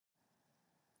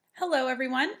Hello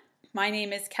everyone, my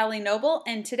name is Kelly Noble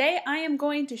and today I am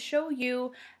going to show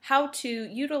you how to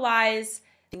utilize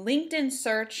LinkedIn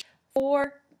search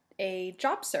for a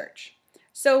job search.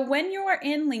 So when you are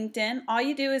in LinkedIn, all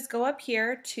you do is go up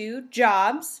here to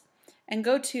Jobs and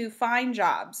go to Find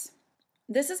Jobs.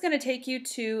 This is going to take you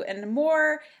to a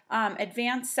more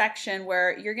advanced section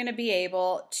where you're going to be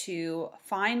able to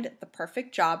find the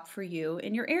perfect job for you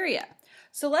in your area.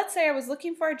 So let's say I was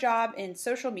looking for a job in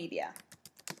social media.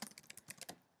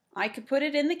 I could put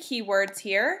it in the keywords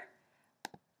here.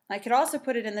 I could also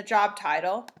put it in the job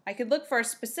title. I could look for a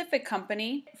specific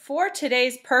company. For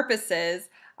today's purposes,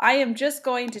 I am just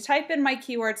going to type in my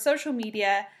keyword social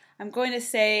media. I'm going to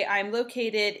say I'm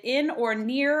located in or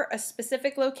near a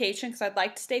specific location because I'd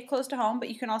like to stay close to home, but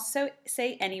you can also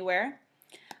say anywhere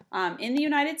in the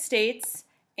United States,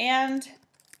 and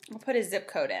I'll put a zip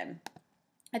code in.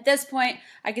 At this point,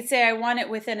 I could say I want it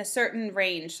within a certain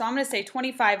range. So I'm going to say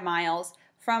 25 miles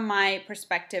from my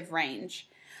prospective range.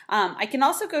 I can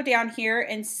also go down here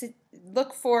and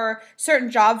look for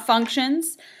certain job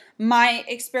functions, my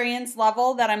experience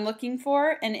level that I'm looking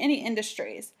for in any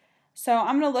industries. So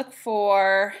I'm going to look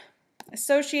for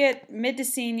associate, mid to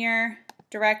senior,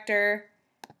 director,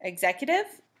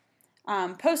 executive,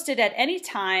 posted at any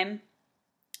time,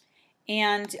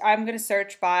 and I'm going to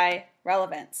search by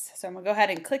relevance. So I'm going to go ahead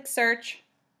and click search.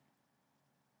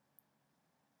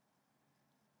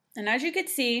 And as you can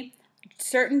see,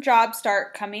 certain jobs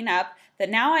start coming up that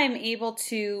now I'm able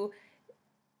to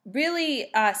really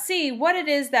see what it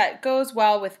is that goes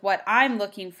well with what I'm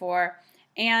looking for.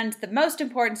 And the most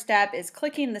important step is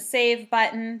clicking the save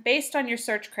button. Based on your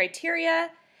search criteria,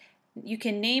 you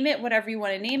can name it whatever you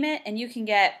want to name it, and you can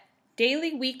get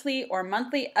daily, weekly, or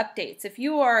monthly updates. If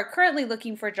you are currently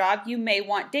looking for a job, you may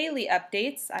want daily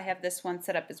updates. I have this one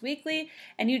set up as weekly,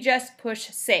 and you just push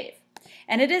save.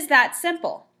 And it is that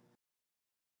simple.